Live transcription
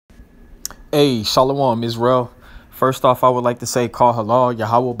Hey, Shalom, Israel. First off, I would like to say, Call Halal,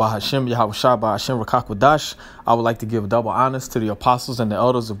 Yahweh Bahashem, Yahweh Shah Bahashem Rakakwadash. I would like to give double honors to the apostles and the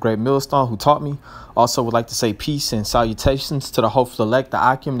elders of Great Millstone who taught me. Also would like to say peace and salutations to the hopeful elect, the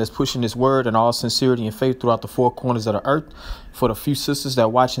Akim that's pushing this word in all sincerity and faith throughout the four corners of the earth. For the few sisters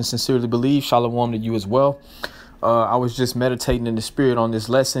that watch and sincerely believe, Shalom to you as well. I was just meditating in the spirit on this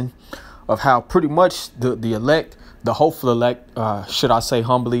lesson of how pretty much the elect, the hopeful elect, should I say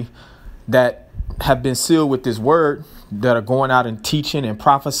humbly, that have been sealed with this word, that are going out and teaching and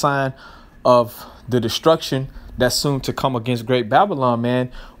prophesying of the destruction that's soon to come against Great Babylon, man.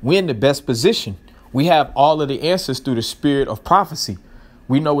 We're in the best position. We have all of the answers through the spirit of prophecy.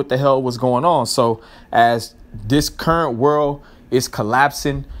 We know what the hell was going on. So as this current world is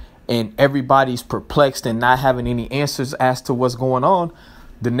collapsing and everybody's perplexed and not having any answers as to what's going on,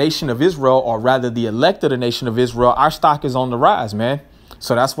 the nation of Israel, or rather the elect of the nation of Israel, our stock is on the rise, man.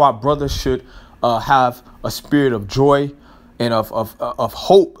 So that's why brothers should have a spirit of joy and of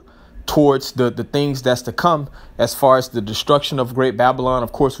hope towards the things that's to come as far as the destruction of Great Babylon.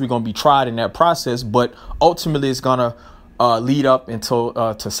 Of course, we're going to be tried in that process, but ultimately it's going to lead up into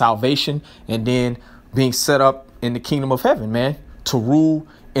to salvation and then being set up in the kingdom of heaven, man, to rule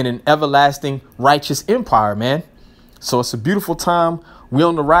in an everlasting righteous empire, man. So it's a beautiful time. We're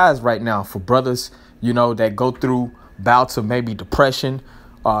on the rise right now for brothers, you know, that go through bouts of maybe depression.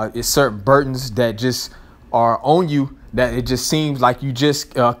 It's certain burdens that just are on you that it just seems like you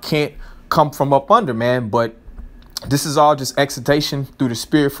just can't come from up under, man. But this is all just exhortation through the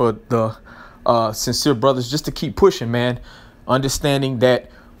spirit for the sincere brothers just to keep pushing, man. Understanding that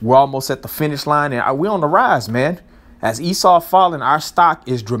we're almost at the finish line and we're on the rise, man. As Esau falling, our stock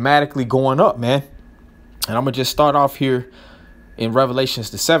is dramatically going up, man. And I'm going to just start off here in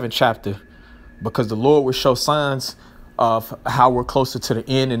Revelations, the 7th chapter, because the Lord will show signs of how we're closer to the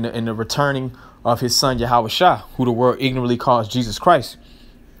end and the returning of his son, Yahweh Shah, who the world ignorantly calls Jesus Christ.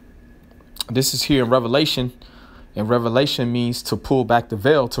 This is here in Revelation, and revelation means to pull back the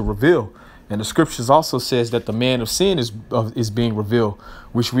veil, to reveal. And the scriptures also says that the man of sin is being revealed,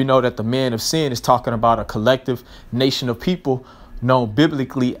 which we know that the man of sin is talking about a collective nation of people known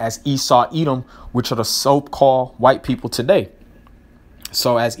biblically as Esau, Edom, which are the so-called white people today.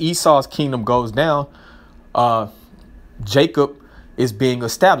 So as Esau's kingdom goes down, Jacob is being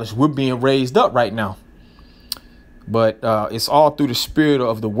established. We're being raised up right now. But it's all through the spirit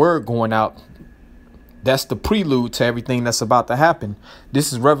of the word going out. That's the prelude to everything that's about to happen.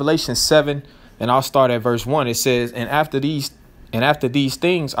 This is Revelation 7, and I'll start at verse 1. It says, And after these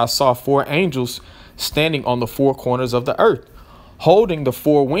things, I saw four angels standing on the four corners of the earth, holding the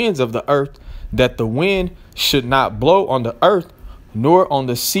four winds of the earth, that the wind should not blow on the earth, nor on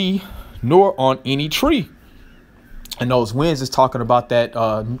the sea, nor on any tree. And those winds is talking about that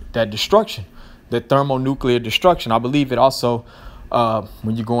that destruction, the thermonuclear destruction. I believe it also,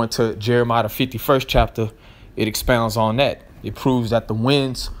 when you go into Jeremiah, the 51st chapter, it expounds on that. It proves that the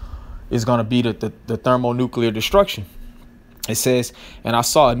winds is going to be the thermonuclear destruction. It says, And I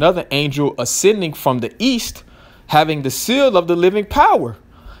saw another angel ascending from the east, having the seal of the living power.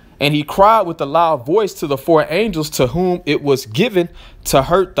 And he cried with a loud voice to the four angels to whom it was given to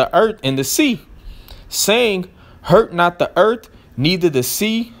hurt the earth and the sea, saying, Hurt not the earth, neither the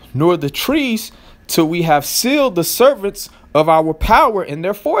sea, nor the trees, till we have sealed the servants of our power in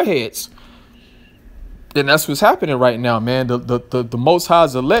their foreheads. And that's what's happening right now, man. The Most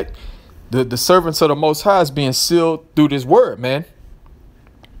High's elect, the servants of the Most High is being sealed through this word, man.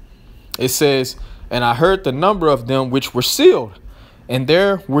 It says, And I heard the number of them which were sealed, and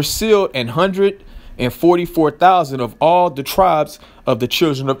there were sealed 144,000 of all the tribes of the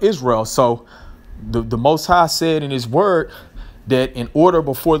children of Israel. So the Most High said in his word that in order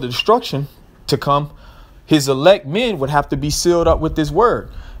before the destruction to come, his elect men would have to be sealed up with this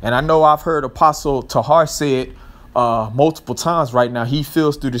word. And I know I've heard Apostle Tahar say it multiple times right now. He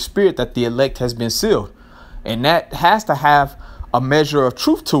feels through the spirit that the elect has been sealed. And that has to have a measure of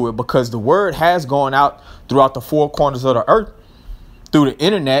truth to it, because the word has gone out throughout the four corners of the earth, through the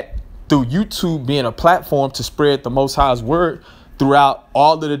internet, through YouTube being a platform to spread the Most High's word throughout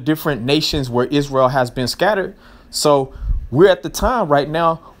all of the different nations where Israel has been scattered. So we're at the time right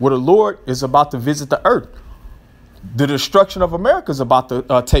now where the Lord is about to visit the earth. The destruction of America is about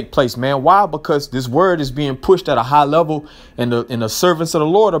to take place, man. Why? Because this word is being pushed at a high level, and the servants of the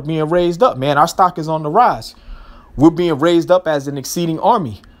Lord are being raised up, man. Our stock is on the rise. We're being raised up as an exceeding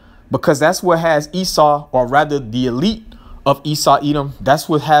army, because that's what has Esau, or rather the elite of Esau, Edom, that's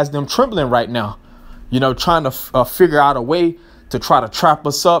what has them trembling right now, you know, trying to figure out a way to try to trap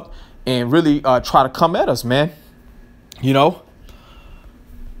us up and really try to come at us, man. You know,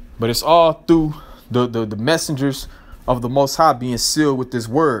 But it's all through the messengers of the Most High being sealed with this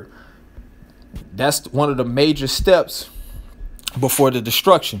word. That's one of the major steps before the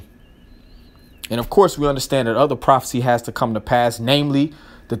destruction. And of course, we understand that other prophecy has to come to pass, namely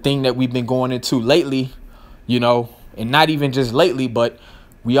the thing that we've been going into lately, you know, and not even just lately, but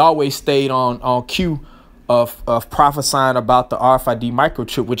we always stayed on cue of prophesying about the RFID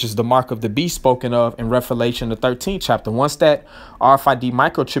microchip, which is the mark of the beast spoken of in Revelation, the 13th chapter. Once that RFID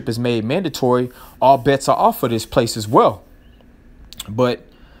microchip is made mandatory, all bets are off for this place as well. But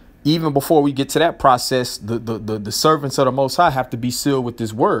even before we get to that process, the servants of the Most High have to be sealed with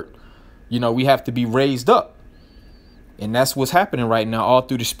this word. You know, we have to be raised up. And that's what's happening right now, all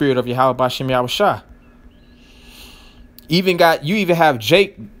through the spirit of Yahweh Bashem Yahushua. You even have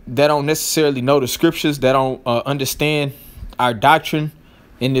Jake that don't necessarily know the scriptures, that don't understand our doctrine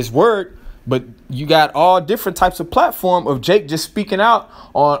in this word. But you got all different types of platform of Jake just speaking out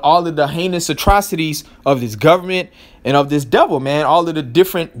on all of the heinous atrocities of this government and of this devil, man. All of the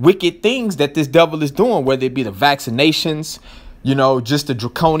different wicked things that this devil is doing, whether it be the vaccinations, you know, just the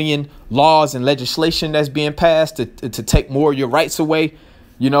draconian laws and legislation that's being passed to take more of your rights away.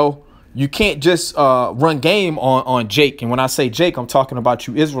 You know, you can't just run game on Jake. And when I say Jake, I'm talking about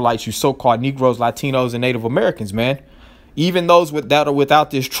you Israelites, you so-called Negroes, Latinos, and Native Americans, man. Even those that are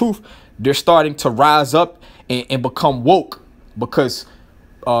without this truth, they're starting to rise up and become woke, because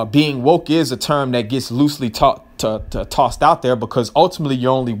being woke is a term that gets loosely tossed out there, because ultimately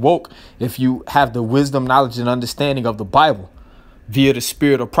you're only woke if you have the wisdom, knowledge, and understanding of the Bible via the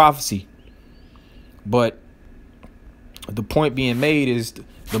spirit of prophecy. But the point being made is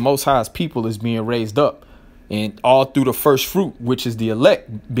the Most High's people is being raised up, and all through the first fruit, which is the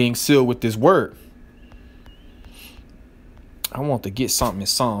elect, being sealed with this word. I want to get something in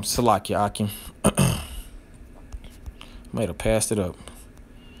Psalms. Salakia Akim. Might have passed it up.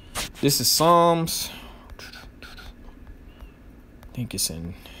 This is Psalms. I think it's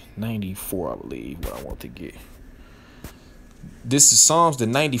in 94, I believe, what I want to get. This is Psalms, the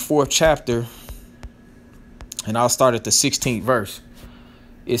 94th chapter. And I'll start at the 16th verse.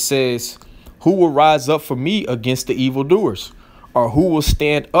 It says, "Who will rise up for me against the evildoers? Or who will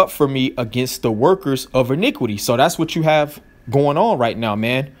stand up for me against the workers of iniquity?" So that's what you have going on right now,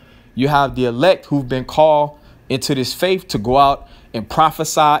 man. You have the elect who've been called into this faith to go out and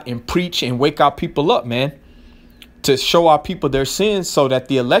prophesy and preach and wake our people up, man, to show our people their sins so that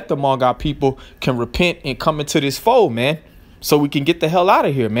the elect among our people can repent and come into this fold, man, so we can get the hell out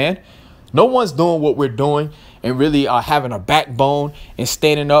of here, man. No one's doing what we're doing and really having a backbone and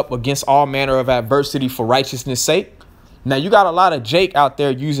standing up against all manner of adversity for righteousness' sake. Now, you got a lot of Jake out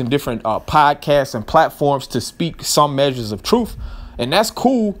there using different podcasts and platforms to speak some measures of truth, and that's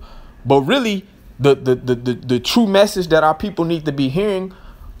cool. But really, the true message that our people need to be hearing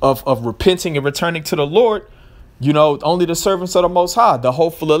of repenting and returning to the Lord, you know, only the servants of the Most High, the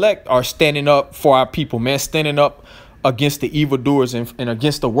hopeful elect, are standing up for our people, man, standing up against the evildoers and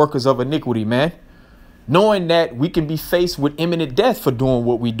against the workers of iniquity, man. Knowing that we can be faced with imminent death for doing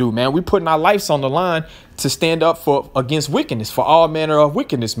what we do, man. We're putting our lives on the line to stand up against wickedness, for all manner of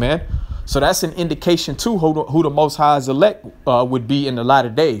wickedness, man. So that's an indication, too, who the Most High's elect would be in the latter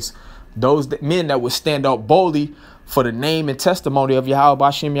days. Those men that would stand up boldly for the name and testimony of Yahweh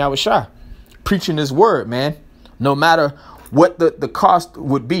Bashem Yahushua, preaching his word, man, no matter what the cost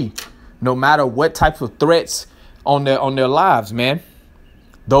would be, no matter what type of threats on their lives, man.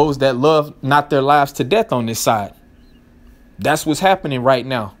 Those that love not their lives to death on this side. That's what's happening right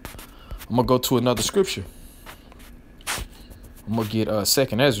now. I'm going to go to another scripture. I'm going to get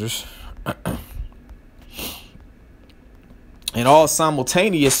 2nd Ezra. And all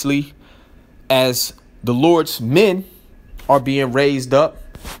simultaneously, as the Lord's men are being raised up,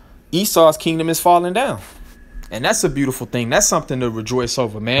 Esau's kingdom is falling down. And that's a beautiful thing. That's something to rejoice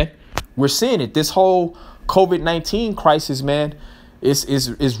over, man. We're seeing it. This whole COVID-19 crisis, man,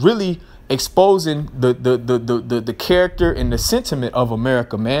 is really exposing the character and the sentiment of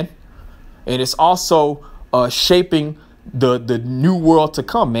America, man. And it's also shaping the new world to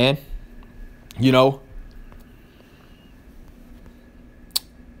come, man. You know,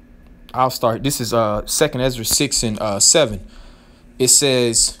 I'll start. This is 2nd Ezra 6 and 7. It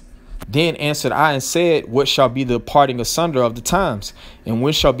says, "Then answered I and said, what shall be the parting asunder of the times? And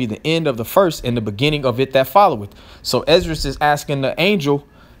when shall be the end of the first and the beginning of it that followeth?" So Ezra is asking the angel,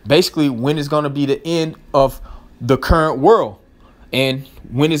 basically, when is going to be the end of the current world? And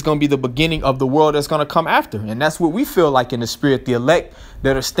when is going to be the beginning of the world that's going to come after? And that's what we feel like in the spirit, the elect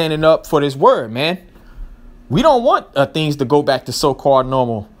that are standing up for this word, man. We don't want things to go back to so-called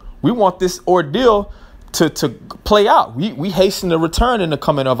normal. We want this ordeal to play out. We hasten the return in the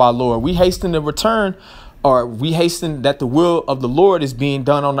coming of our Lord. We hasten the return, or we hasten that the will of the Lord is being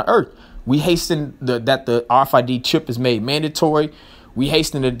done on the earth. We hasten that the RFID chip is made mandatory. We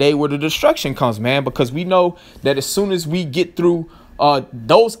hasten the day where the destruction comes, man, because we know that as soon as we get through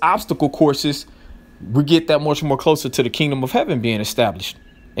those obstacle courses, we get that much more closer to the kingdom of heaven being established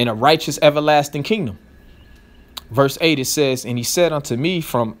in a righteous, everlasting kingdom. Verse 8, it says, and he said unto me,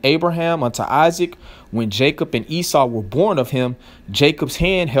 from Abraham unto Isaac, when Jacob and Esau were born of him, Jacob's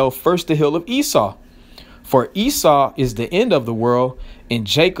hand held first the hill of Esau. For Esau is the end of the world, and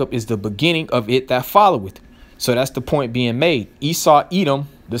Jacob is the beginning of it that followeth. So that's the point being made. Esau, Edom,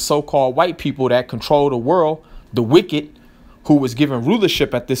 the so-called white people that control the world, the wicked, who was given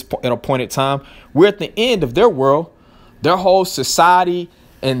rulership at this at a point in time, we're at the end of their world. Their whole society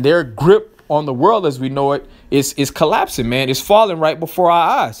and their grip on the world as we know it is collapsing, man. It's falling right before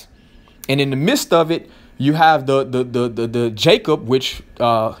our eyes. And in the midst of it, you have the Jacob, which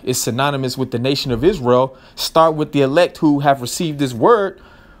is synonymous with the nation of Israel. Start with the elect who have received this word.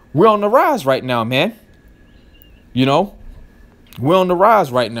 We're on the rise right now, man. You know, we're on the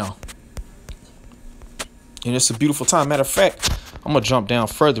rise right now. And it's a beautiful time. Matter of fact, I'm going to jump down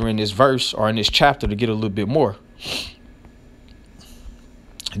further in this verse or in this chapter to get a little bit more.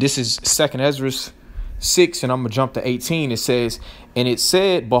 This is 2nd Ezra 6, and I'm going to jump to 18. It says, and it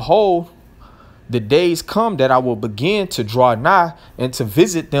said, behold, the days come that I will begin to draw nigh and to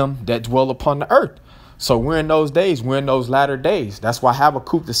visit them that dwell upon the earth. So we're in those days. We're in those latter days. That's why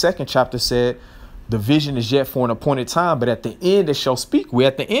Habakkuk, the 2nd chapter, said the vision is yet for an appointed time, but at the end it shall speak. We're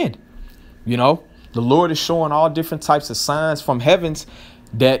at the end. You know, the Lord is showing all different types of signs from heavens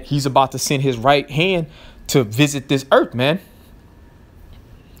that he's about to send his right hand to visit this earth, man.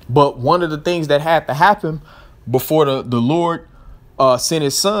 But one of the things that had to happen before the Lord sent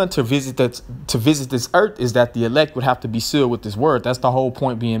his son to visit this earth is that the elect would have to be sealed with this word. That's the whole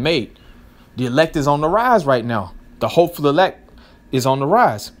point being made. The elect is on the rise right now. The hopeful elect is on the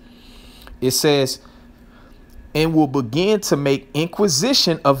rise. It says, and will begin to make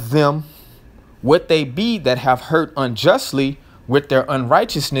inquisition of them what they be that have hurt unjustly with their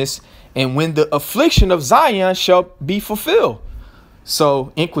unrighteousness, and when the affliction of Zion shall be fulfilled.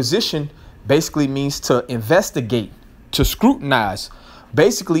 So inquisition basically means to investigate, to scrutinize.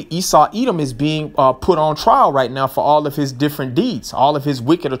 Basically, Esau, Edom is being put on trial right now for all of his different deeds, all of his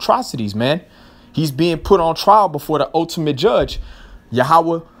wicked atrocities, man. He's being put on trial before the ultimate judge,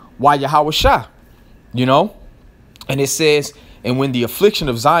 Yahweh, Yahweh Shah, you know. And it says, and when the affliction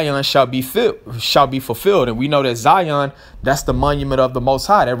of Zion shall be fulfilled. And we know that Zion, that's the monument of the Most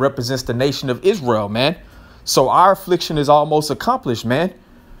High. That represents the nation of Israel, man. So our affliction is almost accomplished, man.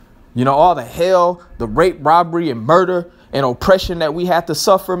 You know, all the hell, the rape, robbery, and murder and oppression that we had to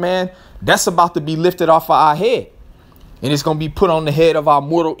suffer, man, that's about to be lifted off of our head. And it's going to be put on the head of our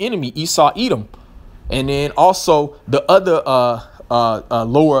mortal enemy, Esau, Edom. And then also the other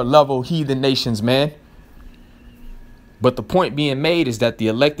lower level heathen nations, man. But the point being made is that the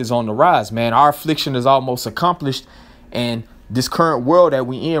elect is on the rise, man. Our affliction is almost accomplished. And this current world that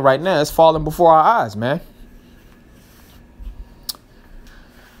we in right now is falling before our eyes, man.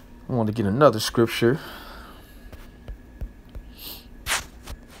 I want to get another scripture.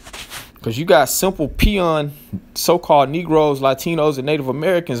 Because you got simple peon, so-called Negroes, Latinos, and Native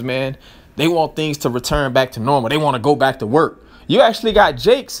Americans, man. They want things to return back to normal. They want to go back to work. You actually got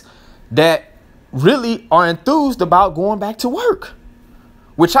Jakes that really are enthused about going back to work,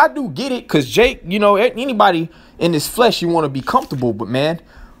 which I do get it, because Jake, you know, anybody in this flesh, you want to be comfortable,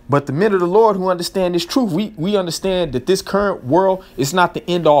 but the men of the Lord who understand this truth, we understand that this current world is not the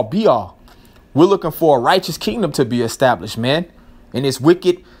end all be all. We're looking for a righteous kingdom to be established, man, and this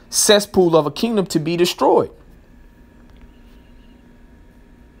wicked cesspool of a kingdom to be destroyed.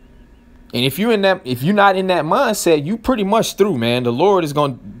 And if you're not in that mindset, you pretty much through, man. The Lord is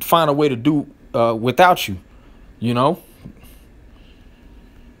going to find a way to do without you, you know,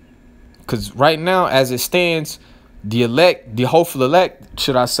 because right now, as it stands, the elect, the hopeful elect,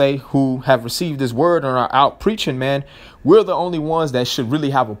 should I say, who have received this word and are out preaching, man, we're the only ones that should really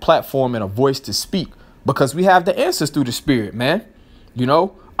have a platform and a voice to speak, because we have the answers through the Spirit, man. You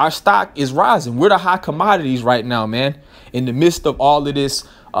know, our stock is rising. We're the high commodities right now, man, in the midst of all of this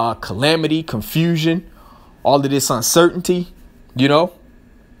calamity, confusion, all of this uncertainty, you know.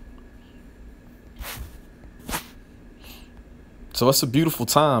 So it's a beautiful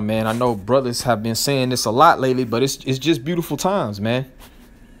time, man. I know brothers have been saying this a lot lately, but it's just beautiful times, man.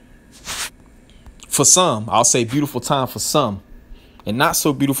 For some, I'll say beautiful time for some, and not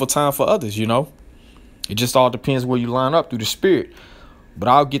so beautiful time for others, you know. It just all depends where you line up through the Spirit. But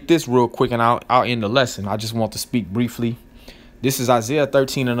I'll get this real quick and I'll end the lesson. I just want to speak briefly. This is Isaiah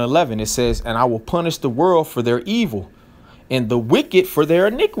 13:11. It says, and I will punish the world for their evil and the wicked for their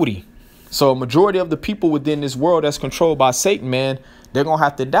iniquity. So a majority of the people within this world that's controlled by Satan, man, they're going to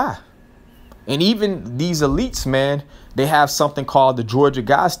have to die. And even these elites, man, they have something called the Georgia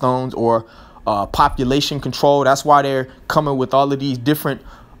Guidestones, or population control. That's why they're coming with all of these different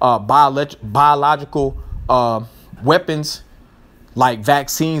biological weapons like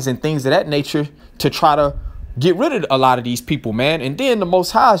vaccines and things of that nature to try to get rid of a lot of these people, man. And then the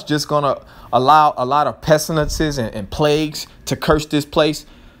Most High is just going to allow a lot of pestilences and plagues to curse this place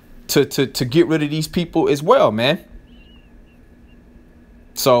to get rid of these people as well, man.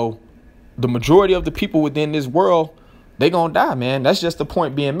 So the majority of the people within this world, they're going to die, man. That's just the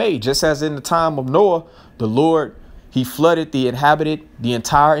point being made. Just as in the time of Noah, the Lord, he flooded the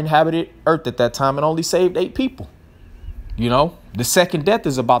entire inhabited earth at that time and only saved 8 people. You know, the second death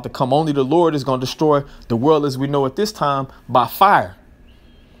is about to come. Only the Lord is going to destroy the world as we know at this time by fire.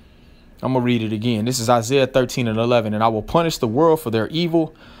 I'm going to read it again. This is Isaiah 13:11. And I will punish the world for their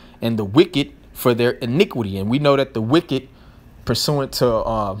evil and the wicked for their iniquity. And we know that the wicked, pursuant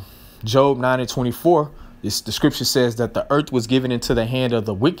to Job 9:24, the scripture says that the earth was given into the hand of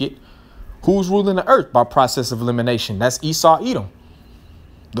the wicked. Who's ruling the earth by process of elimination? That's Esau, Edom,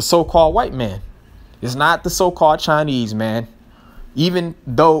 the so-called white man. It's not the so-called Chinese, man. Even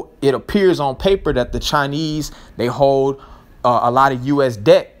though it appears on paper that the Chinese, they hold a lot of U.S.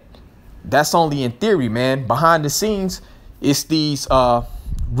 debt, that's only in theory, man. Behind the scenes, it's these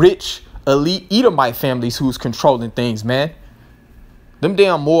rich, elite Edomite families who's controlling things, man. Them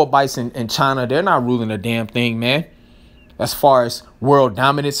damn Moabites in China, they're not ruling a damn thing, man. As far as world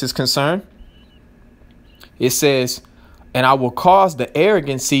dominance is concerned, it says, and I will cause the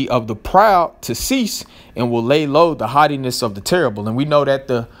arrogancy of the proud to cease and will lay low the haughtiness of the terrible. And we know that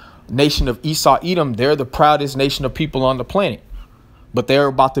the nation of Esau, Edom, they're the proudest nation of people on the planet. But they're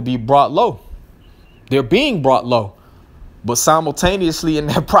about to be brought low. They're being brought low. But simultaneously in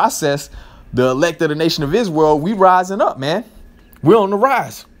that process, the elect of the nation of Israel, we rising up, man. We're on the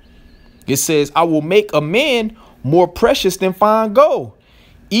rise. It says, I will make a man more precious than fine gold,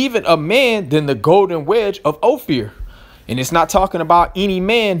 even a man than the golden wedge of Ophir. And it's not talking about any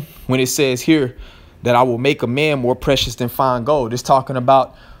man when it says here that I will make a man more precious than fine gold. It's talking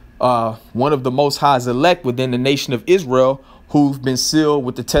about one of the Most High's elect within the nation of Israel who've been sealed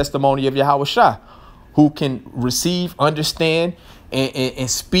with the testimony of Yahweh Shai, who can receive, understand, and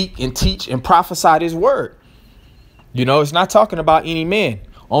speak and teach and prophesy his word. You know, it's not talking about any man.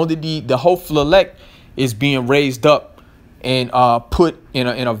 Only the hopeful elect is being raised up and put in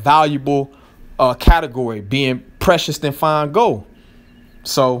a valuable category, being precious than fine gold.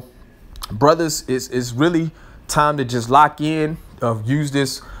 So, brothers, it's really time to just lock in, use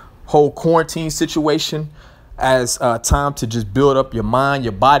this whole quarantine situation as time to just build up your mind,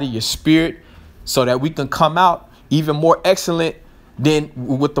 your body, your spirit, so that we can come out even more excellent than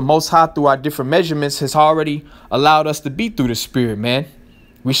what the Most High through our different measurements has already allowed us to be through the spirit, man.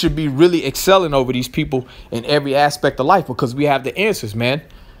 We should be really excelling over these people in every aspect of life because we have the answers, man.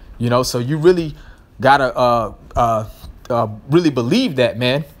 You know, so you really gotta really believe that,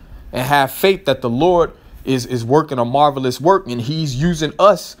 man, and have faith that the Lord is working a marvelous work, and he's using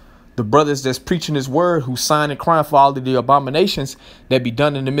us, the brothers that's preaching his word, who sign and crying for all of the abominations that be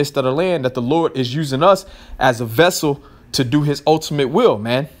done in the midst of the land, that the Lord is using us as a vessel to do his ultimate will,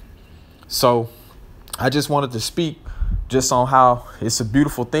 man. So I just wanted to speak just on how it's a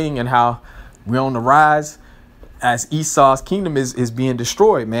beautiful thing and how we're on the rise as Esau's kingdom is being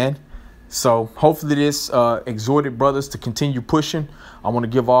destroyed, man. So hopefully this exhorted brothers to continue pushing. I want to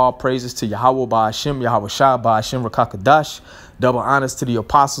give all praises to Yahweh by Hashem, Yahweh Shai by Hashem Rakakadash. Double honors to the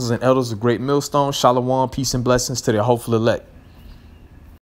apostles and elders of Great Millstone. Shalom, peace and blessings to their hopeful elect.